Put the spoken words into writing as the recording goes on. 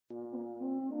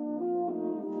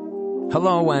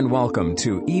Hello and welcome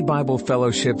to E-Bible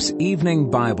Fellowship's Evening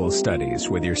Bible Studies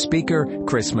with your speaker,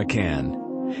 Chris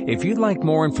McCann. If you'd like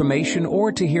more information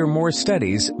or to hear more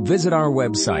studies, visit our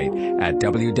website at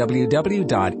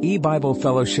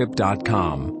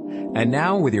www.ebiblefellowship.com. And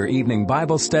now with your evening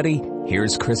Bible study,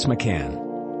 here's Chris McCann.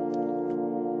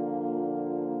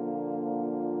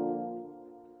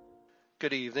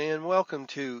 Good evening and welcome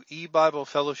to E-Bible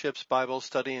Fellowship's Bible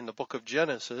study in the book of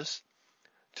Genesis.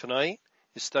 Tonight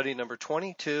is study number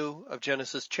 22 of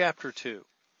Genesis chapter 2.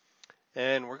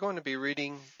 And we're going to be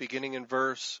reading beginning in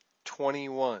verse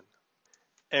 21.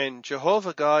 And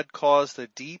Jehovah God caused a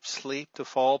deep sleep to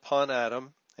fall upon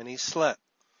Adam, and he slept.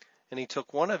 And he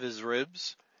took one of his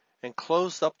ribs and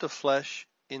closed up the flesh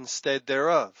instead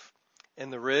thereof.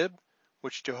 And the rib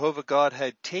which Jehovah God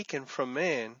had taken from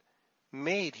man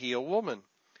made he a woman,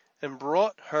 and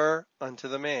brought her unto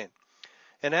the man.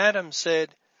 And Adam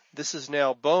said, This is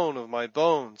now bone of my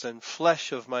bones, and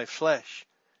flesh of my flesh.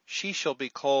 She shall be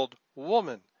called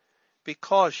woman,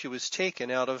 because she was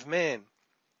taken out of man.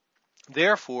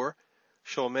 Therefore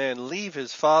shall man leave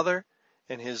his father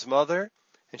and his mother,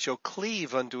 and shall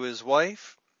cleave unto his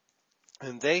wife,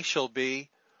 and they shall be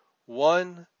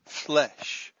one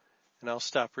flesh. And I'll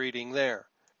stop reading there.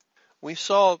 We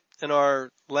saw in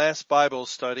our last Bible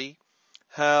study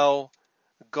how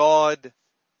God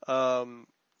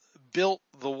built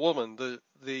the woman.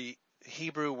 The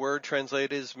Hebrew word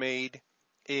translated as made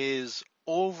is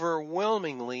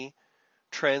overwhelmingly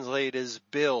translated as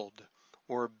build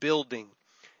or building.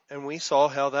 And we saw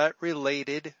how that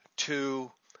related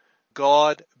to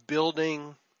God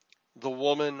building the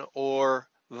woman or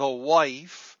the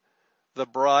wife, the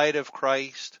bride of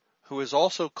Christ, who is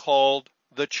also called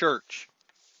the church.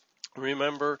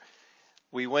 Remember,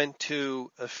 we went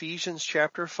to Ephesians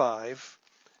chapter 5,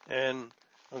 and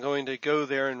I'm going to go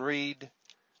there and read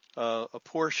a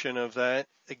portion of that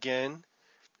again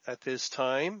at this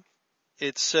time.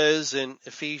 It says in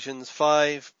Ephesians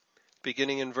 5,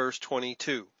 beginning in verse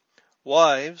 22,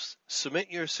 Wives,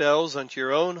 submit yourselves unto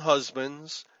your own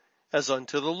husbands as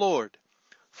unto the Lord.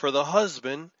 For the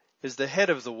husband is the head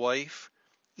of the wife,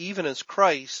 even as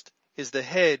Christ is the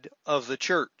head of the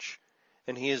church,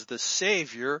 and he is the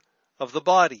Savior of the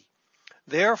body.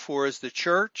 Therefore, as the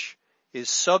church is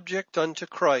subject unto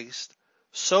Christ,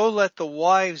 so let the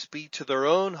wives be to their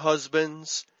own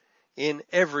husbands in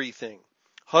everything.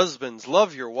 Husbands,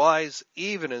 love your wives,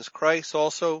 even as Christ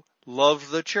also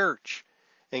loved the church,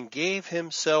 and gave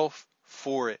himself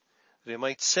for it, that he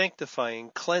might sanctify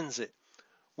and cleanse it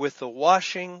with the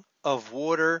washing of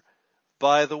water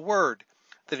by the word,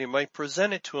 that he might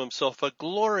present it to himself a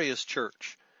glorious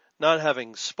church, not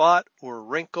having spot or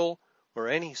wrinkle or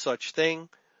any such thing,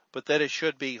 but that it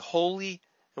should be holy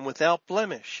and without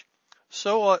blemish.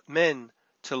 So ought men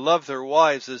to love their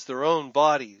wives as their own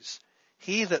bodies.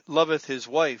 He that loveth his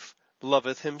wife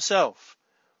loveth himself.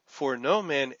 For no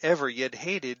man ever yet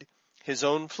hated his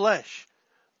own flesh,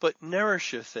 but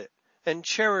nourisheth it and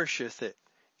cherisheth it,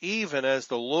 even as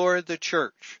the Lord the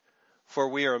church. For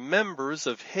we are members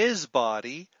of his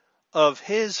body, of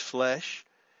his flesh,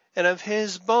 and of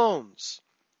his bones.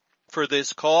 For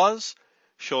this cause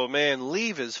shall a man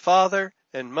leave his father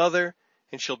and mother,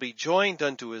 and shall be joined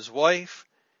unto his wife,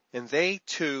 and they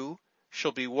two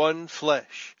shall be one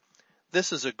flesh.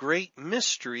 This is a great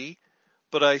mystery,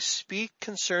 but I speak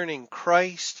concerning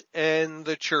Christ and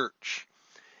the church.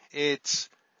 It's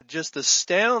just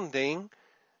astounding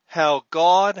how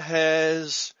God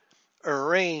has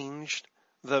arranged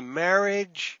the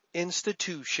marriage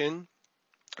institution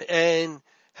and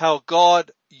how God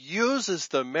uses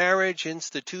the marriage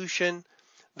institution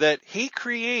that he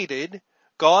created.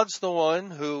 God's the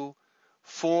one who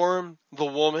formed the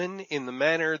woman in the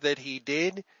manner that he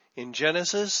did in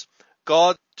Genesis.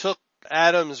 God took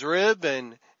Adam's rib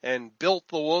and built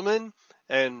the woman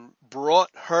and brought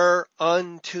her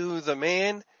unto the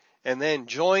man and then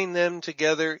joined them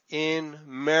together in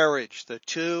marriage. The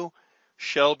two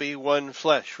shall be one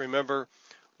flesh. Remember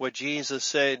what Jesus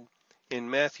said in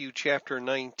Matthew chapter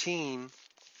 19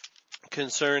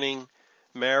 concerning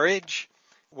marriage,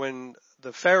 when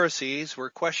the Pharisees were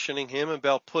questioning him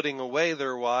about putting away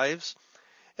their wives.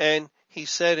 And he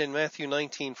said in Matthew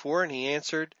 19:4, and he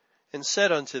answered and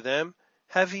said unto them,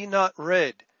 Have ye not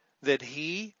read that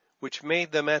he which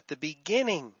made them at the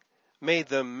beginning made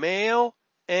them male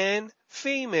and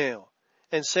female,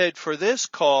 and said, For this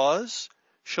cause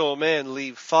shall a man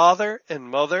leave father and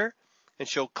mother, and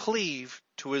shall cleave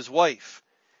to his wife,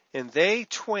 and they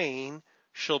twain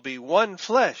shall be one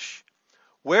flesh.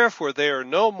 Wherefore they are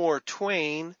no more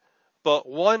twain, but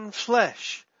one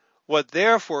flesh. What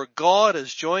therefore God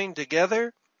has joined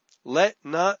together, let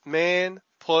not man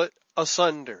put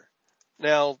asunder.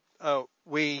 Now,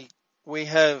 we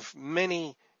have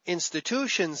many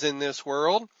institutions in this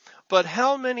world, but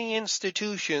how many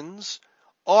institutions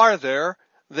are there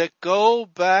that go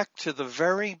back to the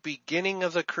very beginning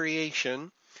of the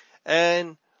creation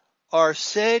and are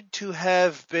said to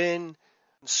have been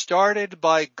started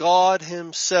by God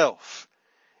himself?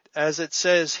 As it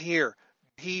says here,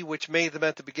 he which made them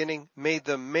at the beginning made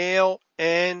them male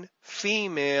and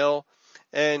female,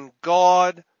 and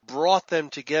God brought them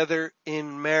together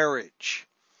in marriage.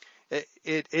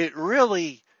 It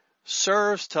really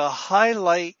serves to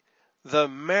highlight the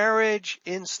marriage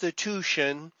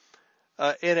institution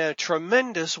in a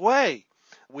tremendous way.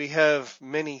 We have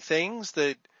many things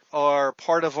that are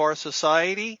part of our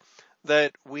society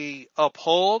that we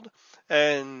uphold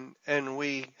and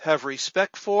we have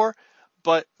respect for,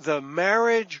 but the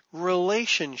marriage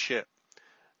relationship,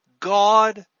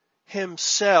 God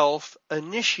himself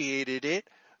initiated it.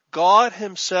 God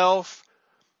himself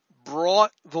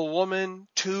brought the woman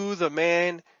to the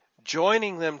man,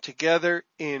 joining them together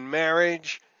in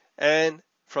marriage, and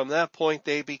from that point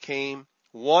they became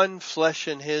one flesh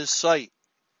in his sight.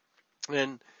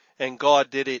 And God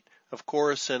did it, of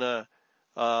course, in a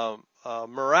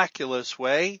miraculous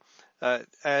way,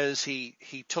 as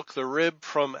he took the rib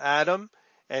from Adam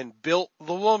and built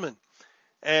the woman.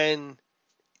 And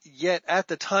yet at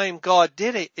the time God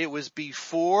did it, it was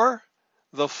before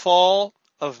the fall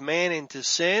of man into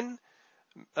sin.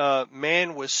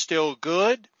 Man was still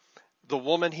good. The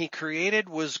woman he created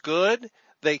was good.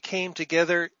 They came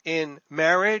together in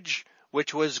marriage,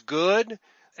 which was good.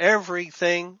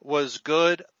 Everything was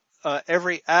good.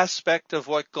 Every aspect of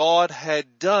what God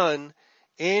had done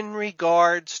in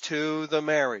regards to the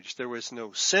marriage. There was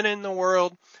no sin in the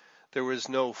world. There was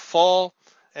no fall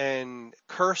and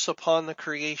curse upon the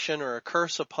creation or a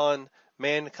curse upon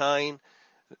mankind.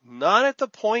 Not at the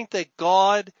point that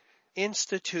God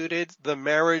instituted the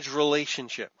marriage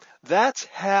relationship. That's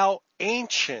how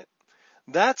ancient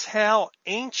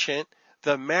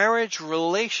the marriage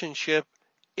relationship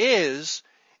is.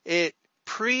 It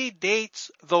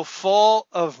predates the fall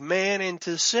of man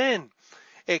into sin.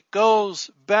 It goes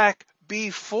back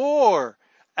before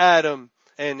Adam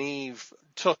and Eve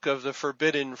took of the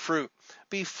forbidden fruit,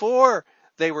 before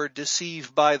they were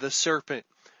deceived by the serpent.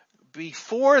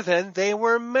 Before then, they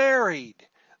were married.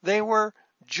 They were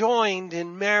joined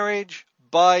in marriage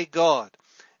by God.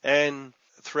 And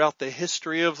throughout the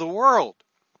history of the world,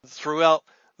 throughout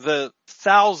the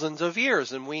thousands of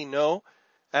years, and we know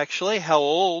actually how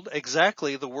old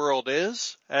exactly the world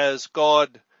is, as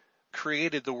God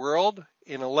created the world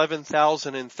in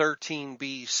 11,013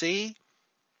 BC.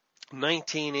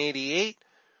 1988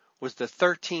 was the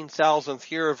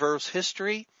 13,000th year of Earth's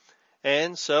history.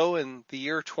 And so in the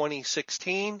year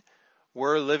 2016,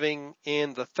 we're living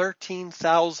in the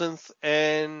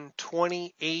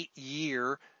 13,028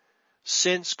 year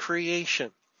since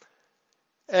creation.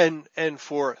 And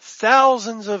for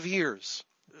thousands of years,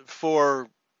 for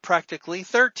practically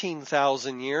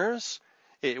 13,000 years,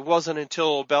 it wasn't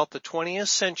until about the 20th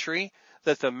century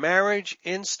that the marriage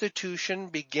institution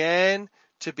began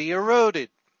to be eroded,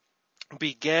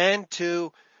 began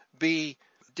to be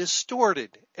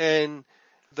distorted, and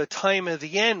the time of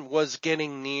the end was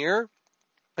getting near.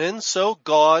 And so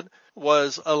God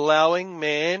was allowing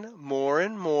man more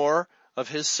and more of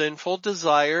his sinful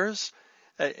desires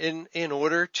in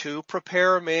order to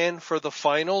prepare man for the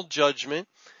final judgment.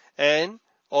 And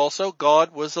also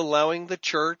God was allowing the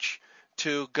church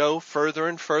to go further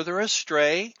and further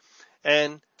astray.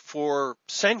 And for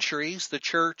centuries, the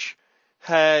church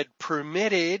had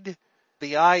permitted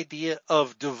the idea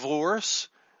of divorce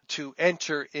to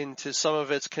enter into some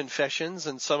of its confessions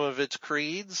and some of its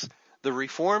creeds. The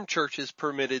Reformed churches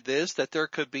permitted this, that there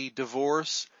could be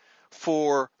divorce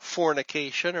for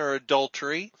fornication or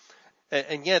adultery,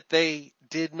 and yet they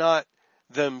did not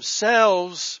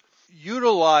themselves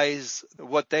utilize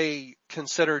what they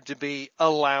considered to be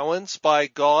allowance by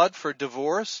God for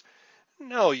divorce.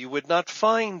 No, you would not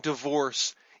find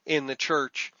divorce in the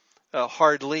church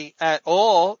hardly at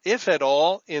all, if at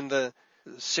all, in the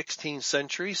 16th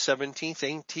century,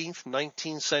 17th, 18th,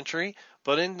 19th century.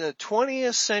 But in the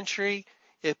 20th century,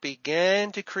 it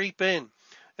began to creep in.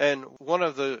 And one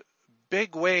of the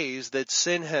big ways that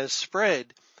sin has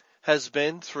spread has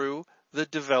been through the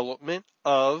development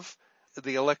of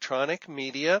the electronic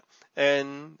media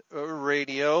and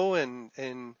radio and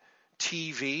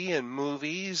TV and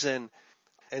movies. And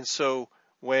so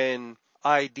when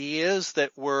ideas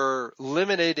that were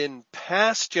limited in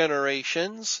past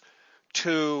generations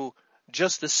to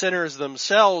just the sinners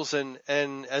themselves and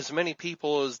as many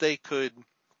people as they could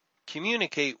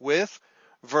communicate with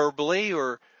verbally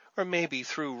or maybe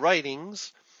through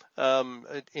writings,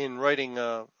 in writing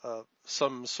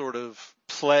some sort of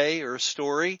play or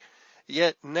story.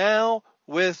 Yet now,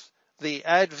 with the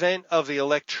advent of the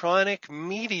electronic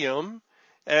medium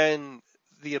and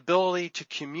the ability to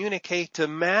communicate to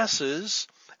masses,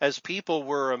 as people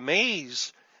were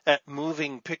amazed at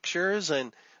moving pictures,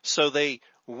 and so they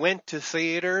went to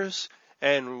theaters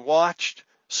and watched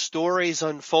stories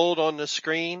unfold on the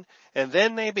screen, and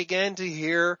then they began to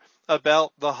hear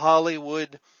about the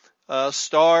Hollywood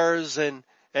stars and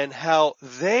how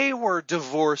they were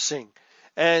divorcing,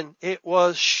 and it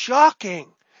was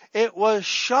shocking. It was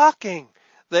shocking.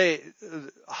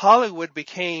 Hollywood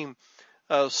became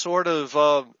sort of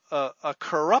a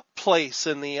corrupt place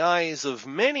in the eyes of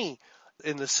many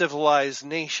in the civilized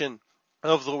nation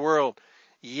of the world.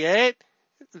 Yet,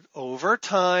 over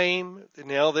time,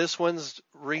 now this one's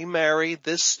remarried,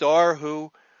 this star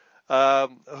who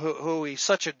he's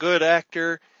such a good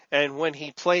actor, and when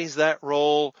he plays that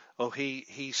role,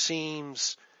 he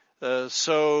seems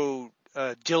so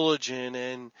diligent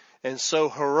and so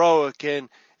heroic,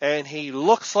 and he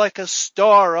looks like a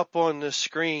star up on the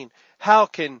screen. How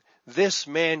can this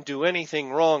man do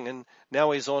anything wrong? And now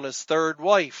he's on his third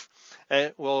wife.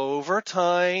 And well, over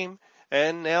time,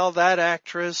 and now that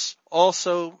actress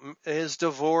also is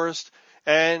divorced,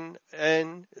 and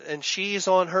she's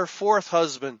on her fourth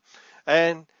husband.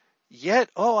 And yet,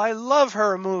 I love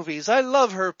her movies. I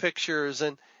love her pictures.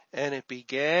 And it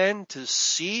began to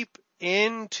seep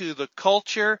into the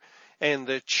culture, and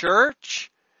the church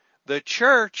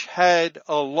had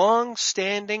a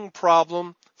long-standing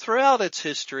problem throughout its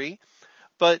history,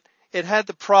 but it had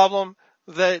the problem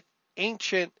that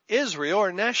ancient Israel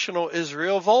or national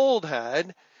Israel of old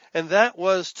had, and that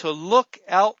was to look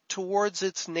out towards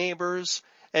its neighbors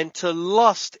and to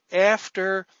lust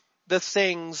after the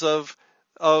things of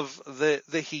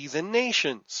the heathen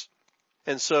nations.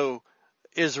 And so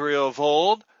Israel of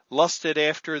old lusted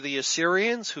after the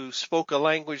Assyrians, who spoke a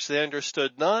language they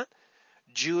understood not.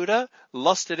 Judah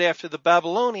lusted after the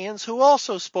Babylonians, who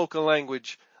also spoke a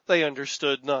language they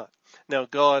understood not. Now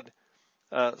God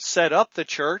set up the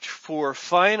church for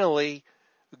finally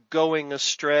going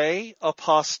astray,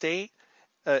 apostate,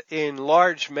 in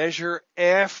large measure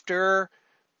after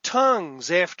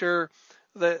tongues, after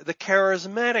the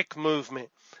charismatic movement,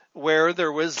 where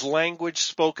there was language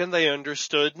spoken they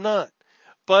understood not.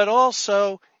 But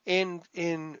also in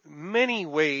many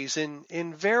ways,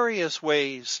 in various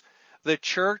ways, the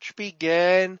church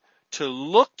began to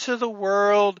look to the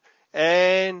world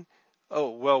and,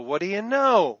 what do you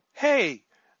know? Hey,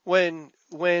 when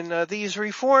these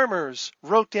reformers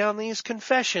wrote down these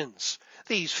confessions,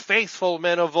 these faithful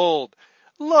men of old,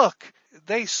 look,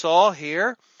 they saw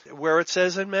here where it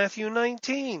says in Matthew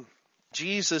 19,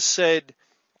 Jesus said,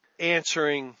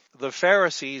 answering the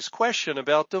Pharisees' question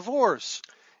about divorce,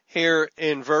 here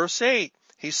in verse 8,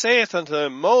 he saith unto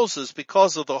them, Moses,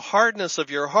 because of the hardness of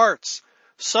your hearts,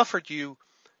 suffered you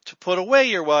to put away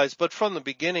your wives, but from the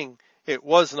beginning it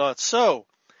was not so.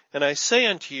 And I say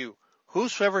unto you,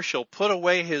 whosoever shall put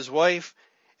away his wife,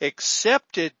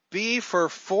 except it be for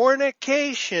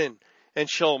fornication, and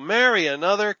shall marry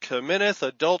another, committeth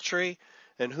adultery,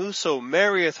 and whoso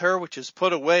marrieth her which is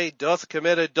put away doth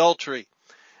commit adultery.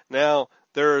 Now,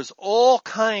 there's all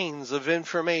kinds of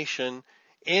information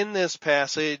in this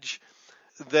passage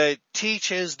that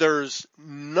teaches there's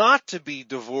not to be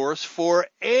divorce for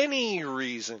any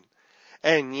reason.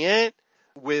 And yet,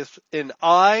 with an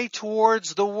eye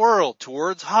towards the world,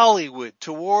 towards Hollywood,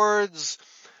 towards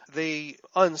the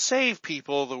unsaved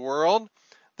people of the world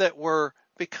that were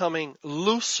becoming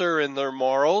looser in their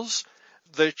morals,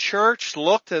 the church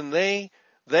looked and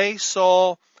they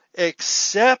saw,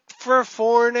 except for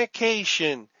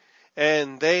fornication,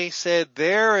 and they said,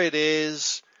 there it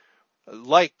is.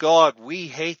 Like God, we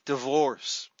hate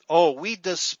divorce. Oh, we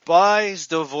despise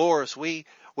divorce. We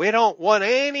don't want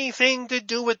anything to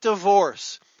do with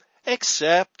divorce.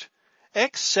 Except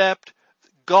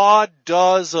God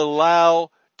does allow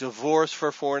divorce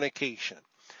for fornication.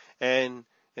 And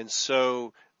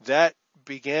so that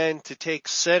began to take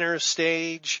center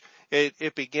stage.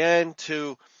 It began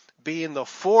to be in the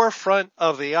forefront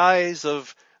of the eyes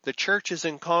of the churches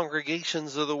and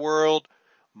congregations of the world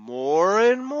more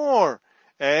and more.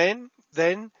 And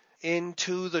then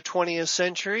into the 20th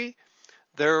century,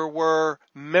 there were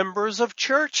members of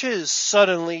churches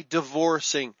suddenly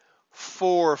divorcing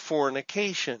for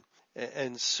fornication.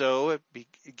 And so it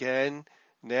began,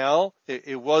 now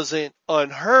it wasn't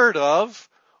unheard of.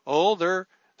 There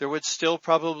would still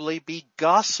probably be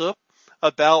gossip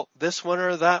about this one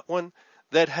or that one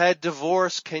that had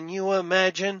divorce. Can you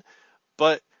imagine?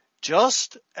 But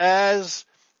just as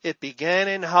it began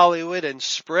in Hollywood and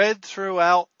spread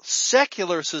throughout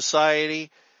secular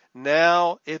society,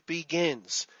 now it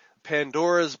begins.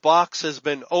 Pandora's box has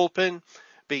been opened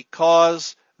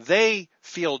because they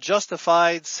feel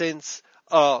justified since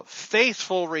a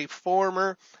faithful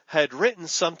reformer had written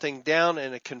something down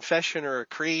in a confession or a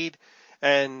creed,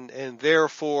 and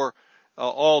therefore,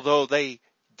 although they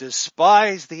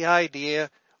despise the idea,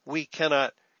 we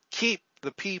cannot keep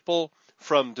the people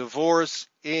from divorce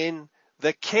in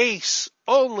the case,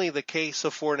 only the case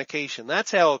of fornication.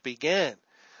 That's how it began.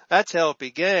 That's how it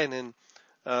began. And,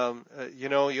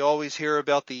 you always hear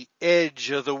about the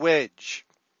edge of the wedge.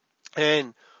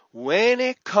 And when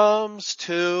it comes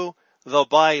to the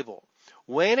Bible,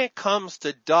 when it comes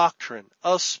to doctrine,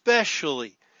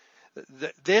 especially,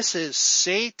 this is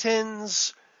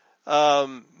Satan's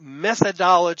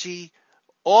methodology.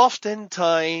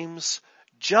 Oftentimes,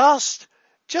 just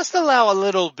allow a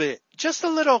little bit, just a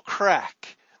little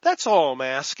crack. That's all I'm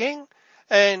asking.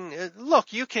 And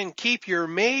look, you can keep your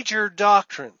major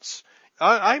doctrines.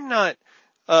 I'm not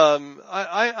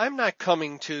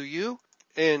coming to you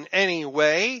in any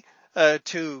way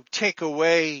to take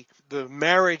away the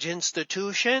marriage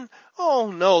institution.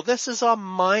 Oh no, this is a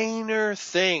minor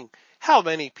thing. How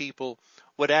many people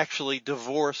would actually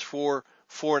divorce for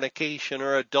fornication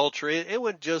or adultery? It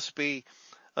would just be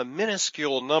a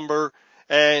minuscule number.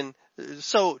 And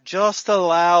so just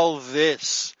allow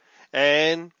this.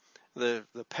 And the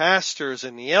pastors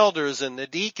and the elders and the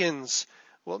deacons,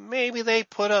 well, maybe they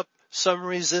put up some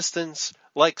resistance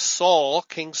like Saul.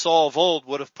 King Saul of old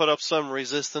would have put up some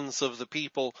resistance of the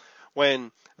people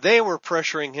when they were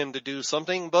pressuring him to do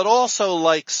something. But also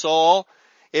like Saul,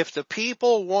 if the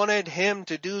people wanted him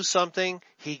to do something,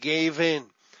 he gave in.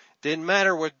 Didn't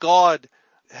matter what God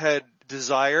had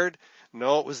desired.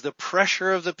 No, it was the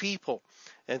pressure of the people.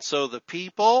 And so the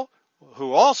people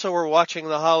who also were watching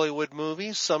the Hollywood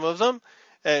movies, some of them,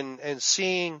 and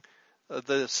seeing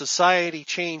the society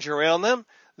change around them,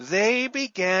 they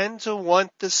began to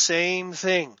want the same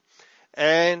thing.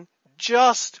 And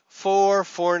just for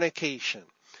fornication.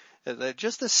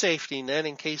 Just a safety net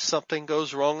in case something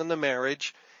goes wrong in the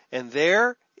marriage. And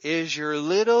there is your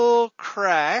little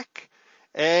crack,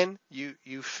 and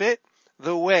you fit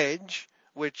the wedge,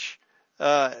 which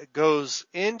goes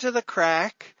into the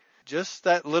crack, just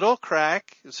that little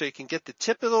crack, so you can get the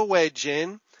tip of the wedge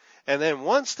in. And then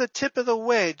once the tip of the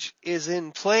wedge is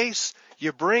in place,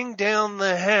 you bring down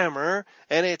the hammer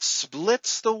and it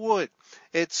splits the wood.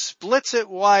 It splits it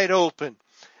wide open.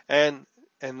 And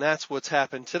that's what's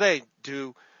happened today.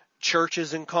 Do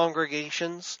churches and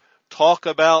congregations talk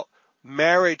about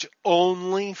marriage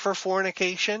only for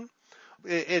fornication?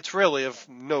 It's really of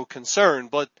no concern,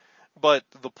 but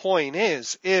the point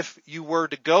is, if you were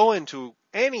to go into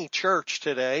any church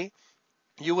today,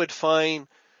 you would find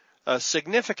a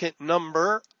significant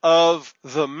number of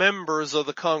the members of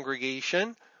the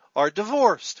congregation are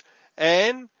divorced.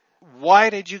 And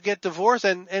why did you get divorced?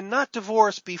 And not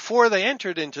divorced before they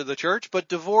entered into the church, but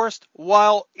divorced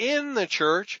while in the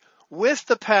church with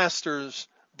the pastor's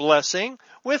blessing,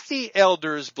 with the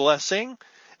elder's blessing.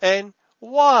 And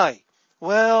why?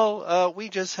 Well, we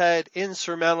just had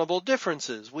insurmountable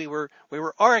differences. We were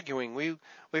arguing. We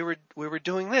were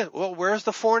doing this. Well, where's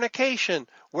the fornication?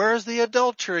 Where's the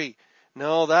adultery?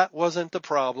 No, that wasn't the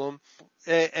problem.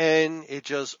 And it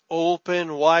just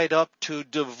opened wide up to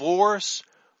divorce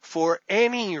for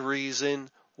any reason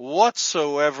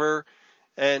whatsoever.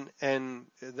 And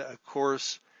of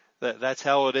course, that's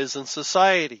how it is in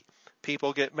society.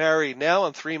 People get married now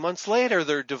and 3 months later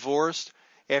they're divorced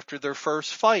after their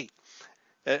first fight.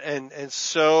 And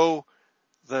so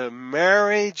the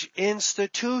marriage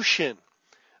institution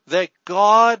that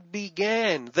God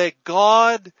began, that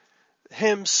God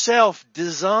himself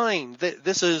designed, that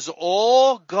this is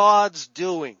all God's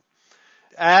doing.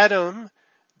 Adam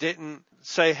didn't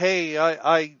say, hey,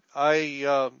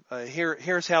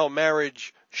 here's how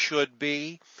marriage should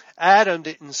be. Adam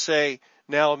didn't say,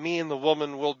 now me and the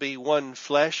woman will be one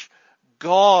flesh.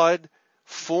 God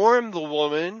formed the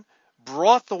woman,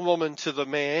 brought the woman to the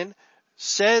man,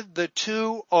 said the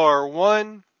two are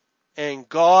one, and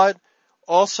God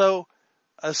also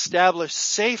established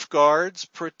safeguards,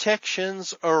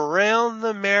 protections around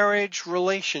the marriage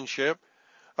relationship,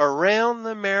 around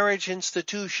the marriage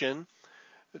institution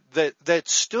that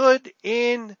stood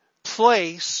in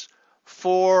place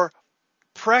for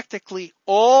practically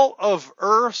all of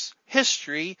Earth's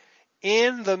history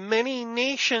in the many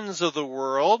nations of the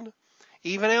world,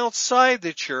 even outside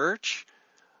the church.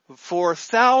 For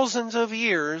thousands of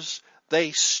years,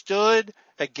 they stood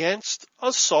against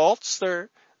assaults.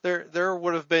 There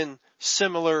would have been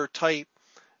similar type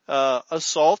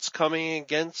assaults coming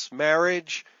against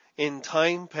marriage in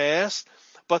time past,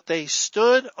 but they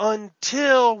stood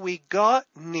until we got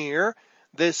near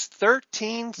this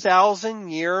 13,000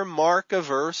 year mark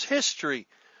of Earth's history.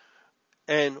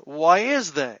 And why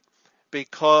is that?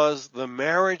 Because the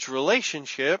marriage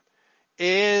relationship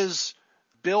is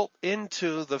built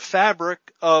into the fabric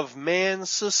of man's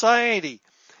society.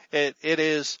 It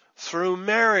is through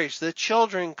marriage that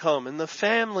children come, and the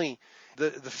family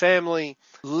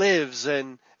lives,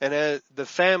 and the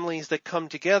families that come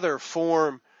together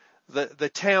form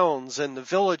the towns and the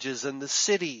villages and the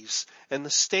cities and the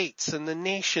states and the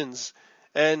nations.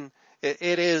 And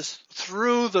it is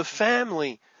through the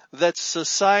family that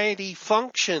society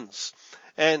functions.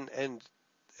 And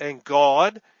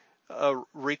God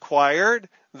required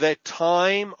that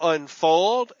time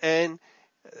unfold, and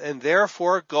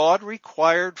therefore God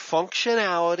required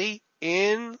functionality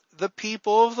in the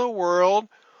people of the world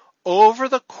over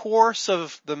the course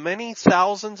of the many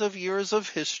thousands of years of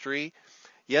history.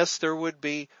 Yes, there would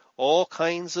be all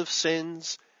kinds of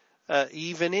sins,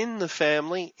 even in the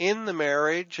family, in the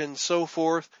marriage, and so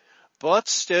forth, but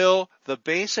still the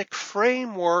basic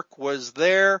framework was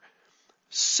there,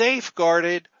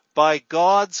 safeguarded by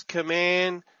God's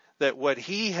command that what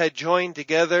he had joined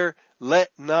together, let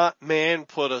not man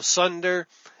put asunder.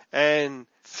 And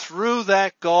through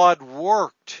that God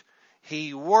worked.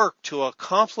 He worked to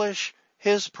accomplish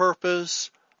his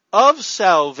purpose of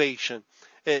salvation.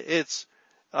 It's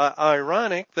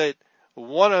ironic that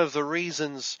one of the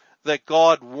reasons that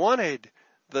God wanted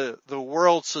the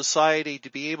world society to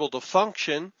be able to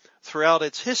function throughout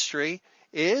its history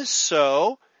is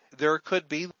so there could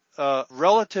be a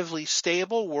relatively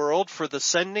stable world for the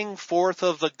sending forth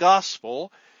of the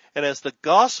gospel. And as the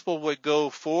gospel would go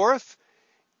forth,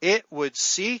 it would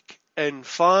seek and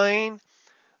find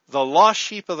the lost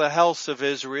sheep of the house of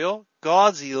Israel,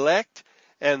 God's elect,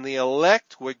 and the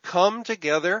elect would come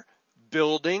together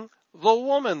building the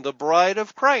woman, the bride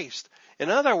of Christ. In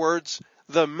other words,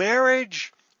 the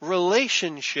marriage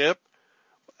relationship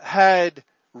had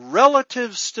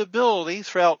relative stability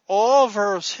throughout all of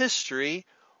Earth's history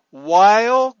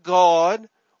while God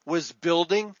was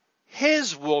building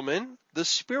his woman, the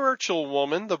spiritual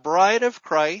woman, the bride of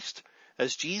Christ.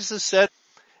 As Jesus said,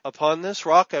 upon this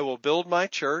rock I will build my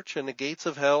church, and the gates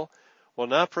of hell will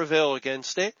not prevail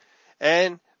against it.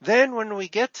 And then when we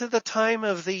get to the time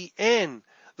of the end,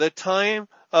 the time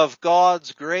of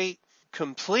God's great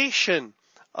completion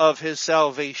of his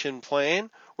salvation plan,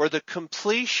 or the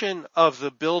completion of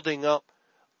the building up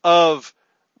of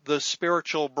the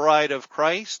spiritual bride of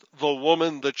Christ, the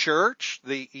woman, the church,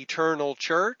 the eternal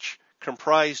church,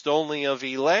 comprised only of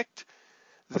elect,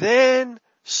 then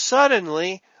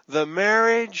suddenly the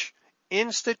marriage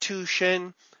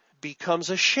institution becomes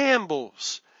a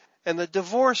shambles, and the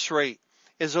divorce rate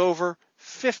is over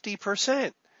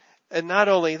 50%. And not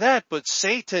only that, but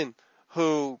Satan,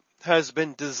 who has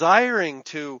been desiring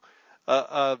to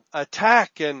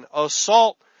attack and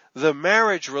assault the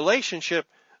marriage relationship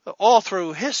all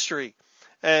through history,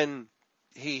 and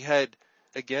he had,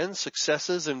 again,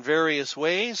 successes in various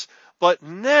ways, but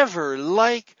never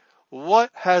like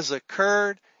what has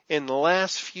occurred in the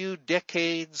last few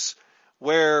decades,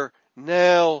 where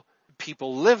now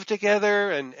people live together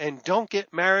and don't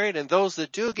get married, and those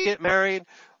that do get married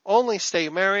only stay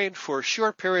married for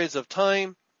short periods of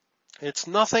time. It's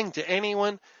nothing to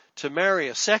anyone to marry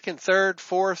a second, third,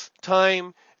 fourth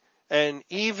time, and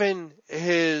even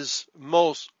his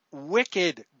most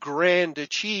wicked grand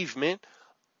achievement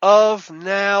of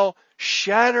now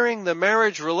shattering the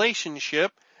marriage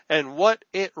relationship and what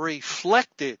it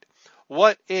reflected,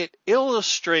 what it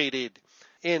illustrated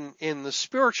in the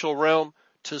spiritual realm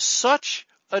to such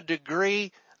a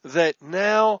degree that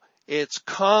now it's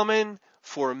common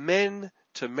for men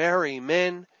to marry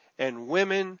men and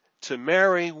women to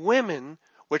marry women,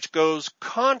 which goes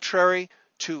contrary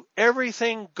to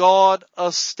everything God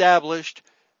established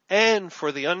and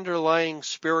for the underlying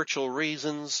spiritual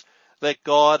reasons that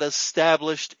God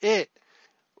established it.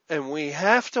 And we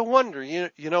have to wonder, you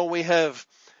know, we have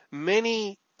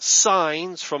many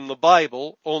signs from the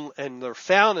Bible, and they're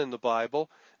found in the Bible,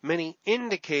 many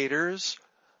indicators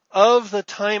of the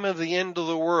time of the end of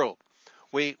the world.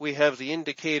 We have the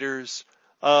indicators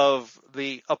of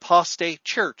the apostate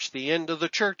church, the end of the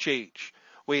church age.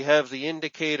 We have the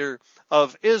indicator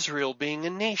of Israel being a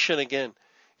nation again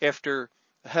after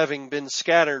having been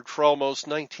scattered for almost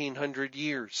 1900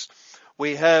 years.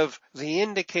 We have the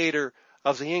indicator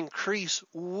of the increased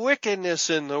wickedness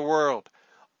in the world,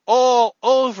 all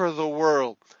over the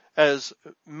world. as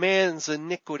man's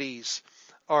iniquities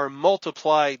are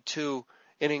multiplied to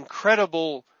an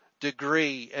incredible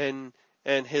degree, and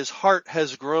his heart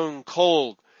has grown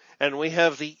cold. And we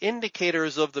have the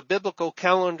indicators of the biblical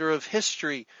calendar of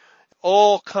history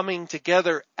all coming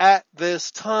together at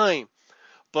this time.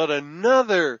 But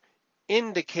another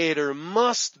indicator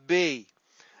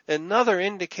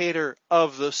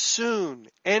of the soon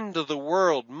end of the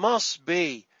world must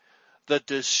be the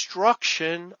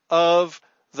destruction of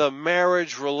the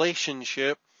marriage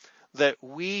relationship that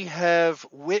we have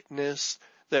witnessed,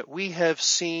 that we have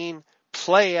seen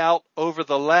play out over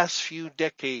the last few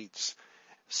decades.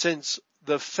 Since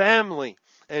the family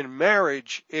and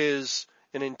marriage is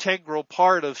an integral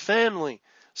part of family,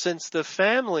 since the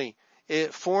family,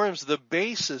 it forms the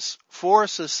basis for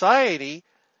society,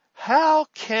 how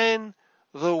can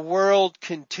the world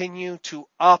continue to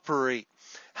operate?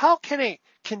 How can it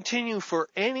continue for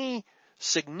any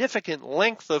significant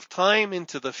length of time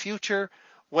into the future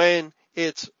when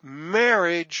its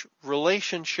marriage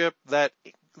relationship, that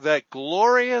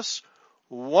glorious,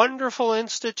 wonderful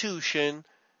institution,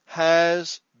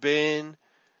 has been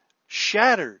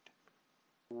shattered?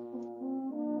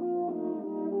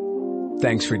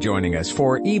 Thanks for joining us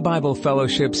for E-Bible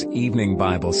Fellowship's Evening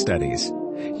Bible Studies.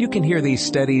 You can hear these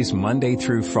studies Monday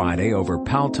through Friday over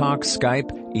Paltalk,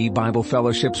 Skype, E-Bible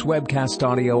Fellowship's webcast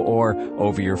audio, or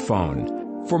over your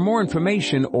phone. For more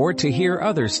information or to hear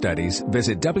other studies,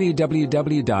 visit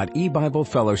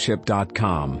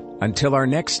www.ebiblefellowship.com. Until our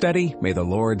next study, may the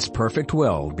Lord's perfect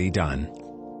will be done.